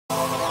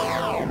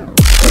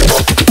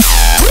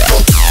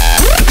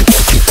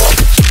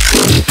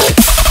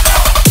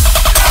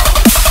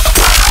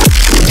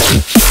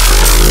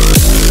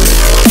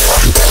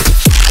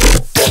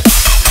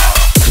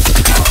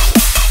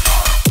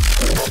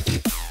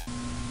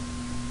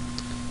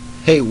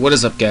Hey, what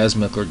is up guys,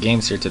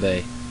 MechlordGames here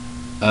today.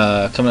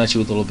 Coming at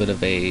you with a little bit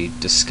of a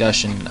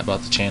discussion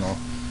about the channel.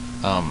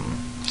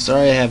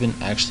 Sorry I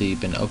haven't actually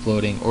been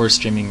uploading or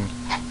streaming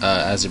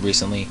as of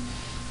recently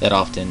that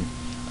often.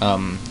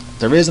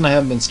 The reason I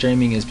haven't been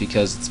streaming is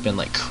because it's been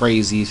like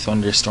crazy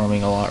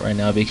thunderstorming a lot right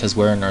now because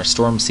we're in our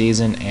storm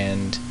season,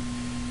 and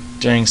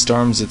during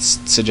storms it's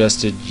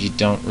suggested you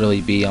don't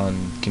really be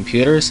on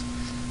computers.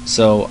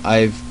 So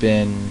I've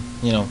been,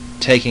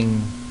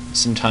 taking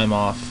some time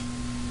off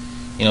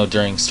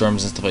during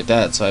storms and stuff like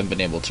that, so I haven't been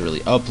able to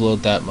really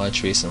upload that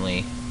much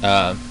recently.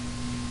 The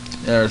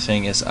other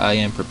thing is I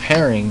am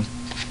preparing,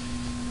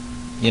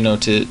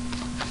 to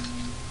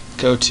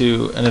go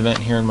to an event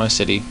here in my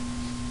city.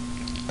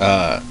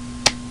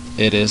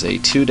 It is a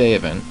 2-day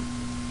event.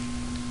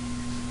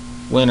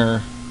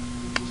 Winner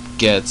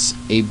gets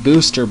a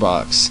booster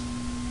box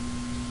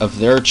of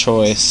their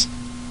choice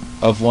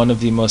of one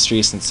of the most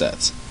recent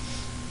sets.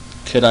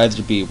 Could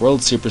either be World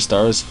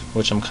Superstars,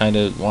 which I'm kind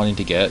of wanting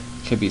to get.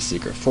 Could be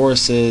Secret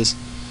Forces.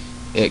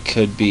 It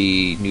could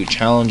be New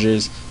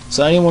Challengers.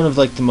 So any one of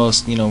like the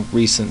most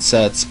recent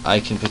sets I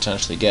can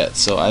potentially get.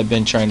 So I've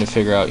been trying to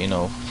figure out,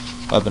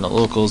 I've been at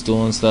locals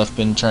doing stuff,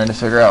 been trying to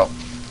figure out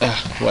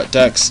what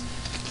decks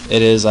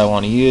it is I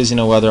want to use.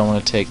 Whether I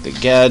want to take the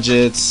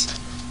gadgets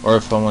or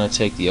if I want to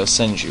take the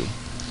Osenju.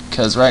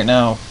 Because right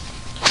now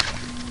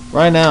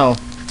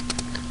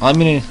I'm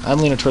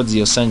leaning towards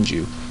the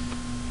Osenju.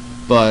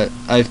 But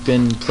I've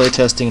been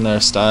playtesting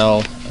their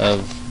style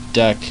of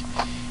deck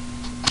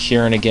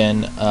here and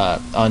again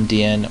on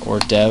DN or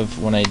Dev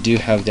when I do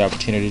have the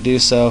opportunity to do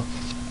so.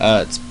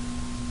 It's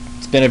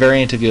been a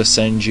variant of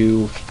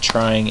Yosenju,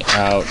 trying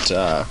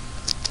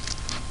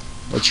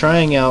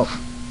out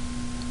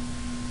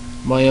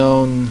my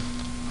own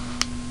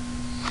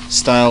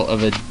style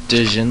of a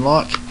Dijin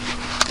lock,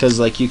 because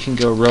like you can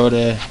go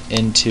Rhoda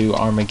into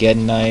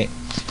Armageddon Knight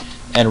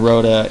and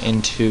Rhoda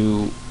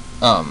into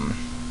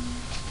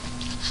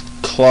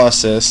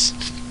Colossus,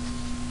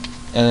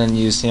 and then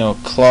use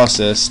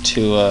Colossus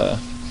to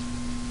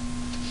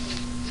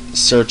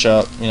search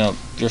out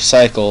your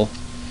cycle,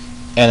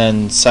 and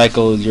then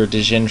cycle your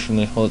Dijin from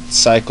the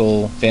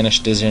cycle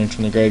Vanish Dijin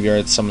from the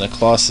graveyard, summon the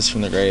Colossus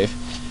from the grave,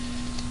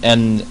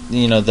 and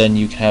then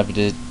you can have a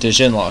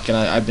Dijin lock. And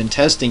I've been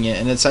testing it,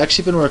 and it's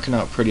actually been working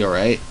out pretty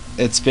alright.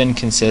 It's been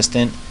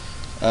consistent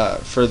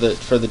for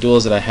the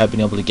duels that I have been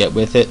able to get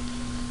with it,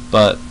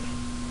 but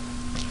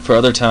for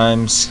other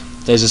times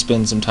there's just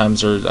been some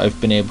times where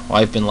I've been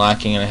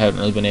lacking and I haven't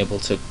really been able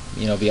to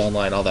be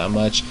online all that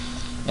much.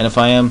 And if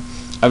I am,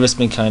 I've just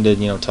been kind of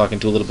talking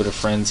to a little bit of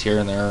friends here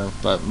and there,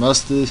 but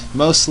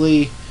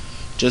mostly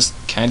just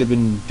kind of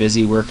been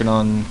busy working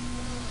on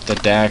the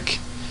deck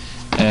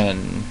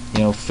and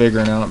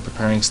figuring out and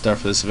preparing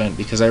stuff for this event,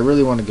 because I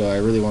really want to go. I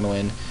really want to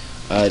win.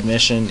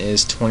 Admission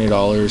is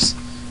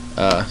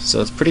 $20,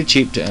 so it's pretty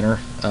cheap to enter.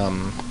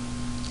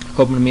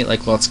 Hoping to meet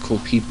like lots of cool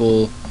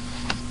people.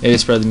 Maybe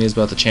spread the news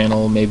about the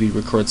channel, maybe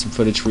record some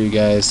footage for you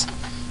guys,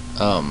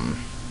 and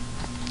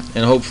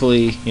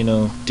hopefully,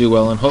 do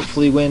well, and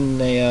hopefully win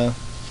a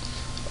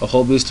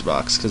whole booster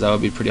box, because that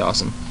would be pretty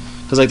awesome.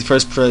 Because like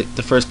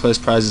the first place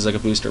prize is like a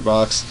booster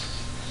box.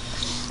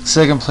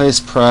 Second place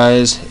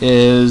prize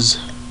is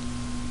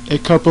a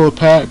couple of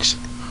packs,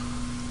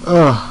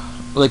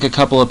 like a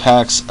couple of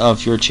packs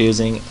of your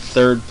choosing.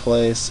 Third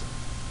place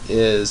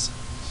is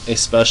a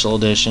special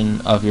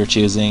edition of your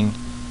choosing,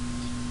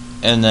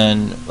 and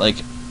then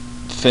like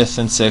 5th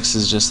and 6th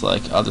is just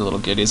like other little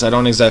goodies. I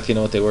don't exactly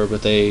know what they were,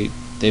 but they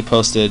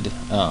posted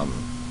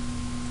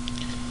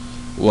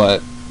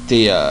what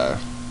their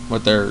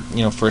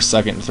first,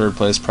 second, and third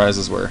place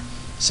prizes were.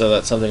 So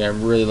that's something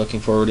I'm really looking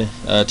forward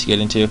to get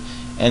into.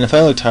 And if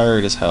I look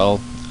tired as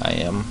hell, I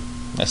am.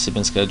 My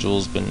sleeping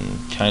schedule's been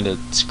kind of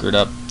screwed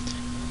up.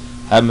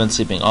 Haven't been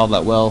sleeping all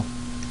that well.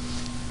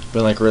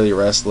 Been like really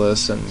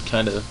restless and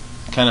kind of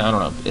I don't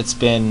know. It's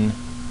been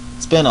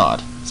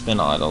odd. It's been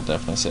odd. I'll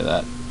definitely say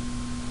that.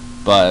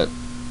 But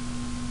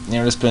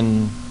just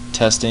been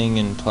testing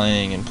and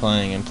playing and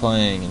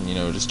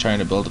just trying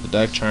to build up the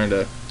deck, trying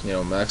to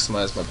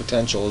maximize my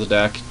potential of the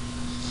deck,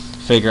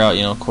 figure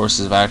out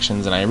courses of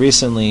actions. And I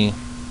recently,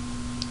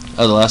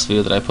 the last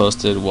video that I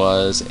posted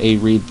was a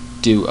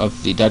redo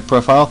of the deck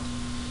profile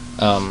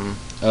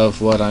of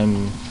what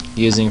I'm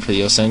using for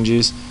the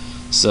Osenjus,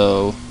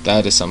 so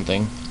that is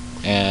something.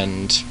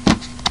 And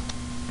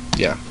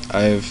yeah,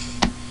 I've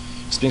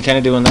just been kind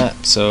of doing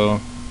that.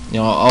 So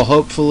I'll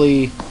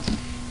hopefully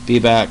be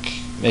back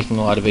making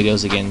a lot of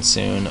videos again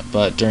soon,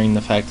 but during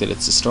the fact that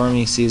it's a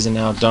stormy season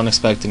now, don't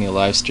expect any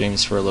live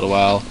streams for a little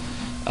while,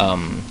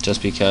 just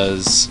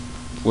because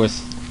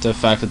with the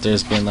fact that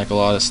there's been like a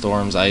lot of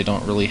storms, I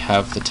don't really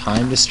have the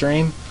time to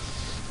stream,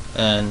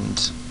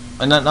 and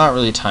not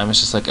really time,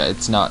 it's just like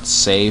it's not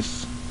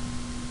safe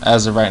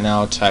as of right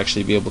now to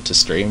actually be able to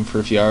stream for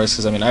a few hours,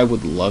 because I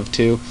would love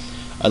to.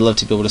 I'd love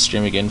to be able to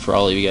stream again for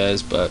all of you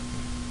guys, but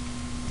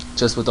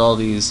just with all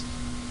these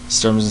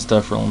storms and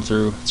stuff rolling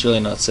through, it's really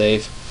not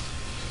safe.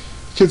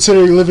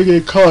 Considering living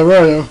in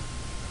Colorado,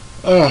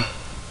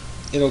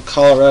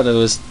 Colorado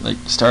is like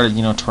started,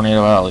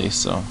 Tornado Alley,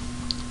 so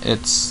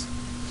it's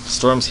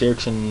storms here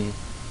can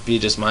be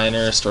just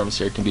minor, storms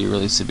here can be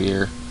really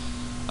severe.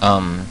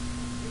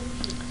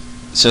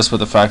 It's just with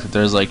the fact that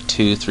there's like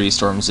 2-3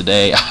 storms a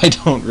day. I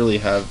don't really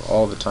have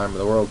all the time in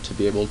the world to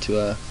be able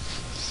to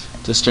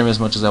stream as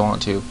much as I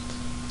want to.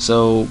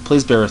 So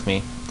please bear with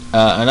me.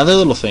 Another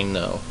little thing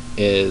though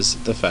is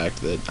the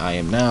fact that I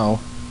am now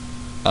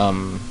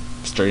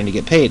starting to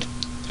get paid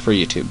for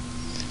YouTube.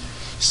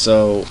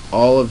 So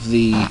all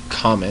the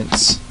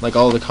comments, like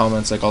all the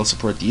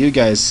support that you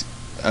guys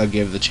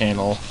give the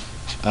channel,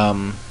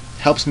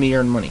 helps me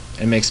earn money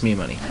and makes me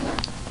money,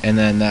 and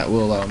then that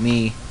will allow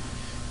me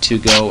to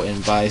go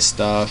and buy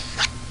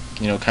stuff,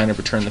 kind of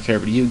return the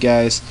favor to you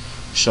guys,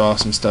 show off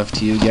some stuff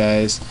to you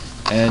guys,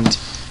 and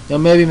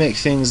maybe make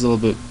things a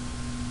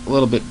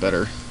little bit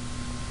better.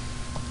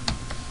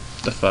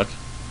 The fuck?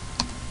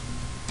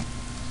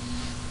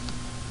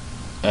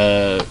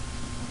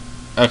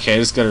 Okay, I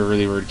just got a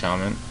really weird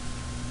comment.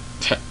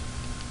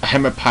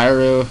 I'm a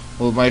pyro.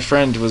 Well, my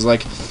friend was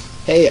like,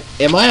 hey,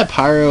 am I a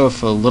pyro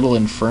if a little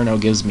inferno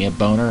gives me a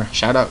boner?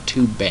 Shout out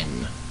to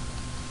Ben.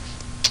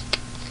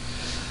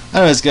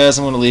 Anyways, guys,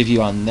 I'm going to leave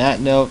you on that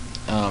note.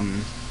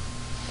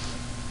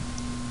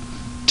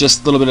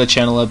 Just a little bit of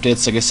channel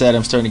updates. Like I said,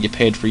 I'm starting to get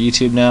paid for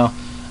YouTube now.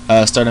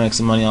 Starting to make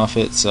some money off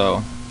it. So,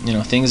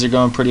 things are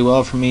going pretty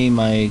well for me.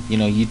 My,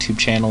 YouTube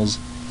channel's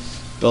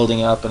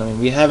building up. And I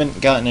mean, we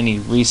haven't gotten any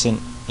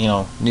recent,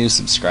 new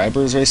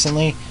subscribers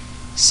recently.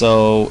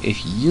 So,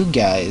 if you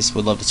guys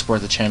would love to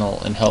support the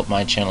channel and help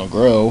my channel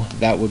grow,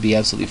 that would be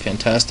absolutely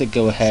fantastic.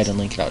 Go ahead and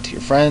link it out to your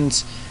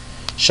friends.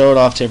 Show it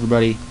off to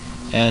everybody.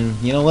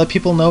 And, let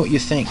people know what you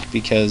think,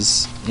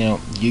 because,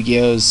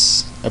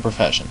 Yu-Gi-Oh's a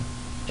profession.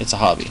 It's a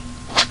hobby.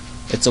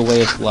 It's a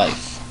way of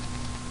life.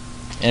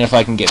 And if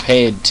I can get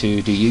paid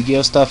to do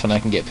Yu-Gi-Oh stuff, and I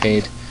can get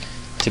paid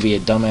to be a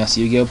dumbass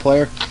Yu-Gi-Oh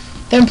player,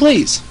 then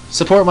please,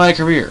 support my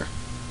career.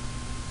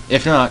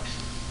 If not,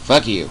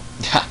 fuck you.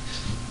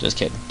 Just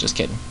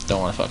kidding.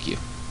 Don't want to fuck you.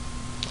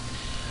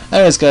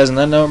 Anyways, guys, on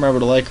that note, remember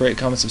to like, rate,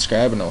 comment,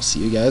 subscribe, and I'll see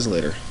you guys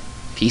later.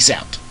 Peace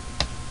out.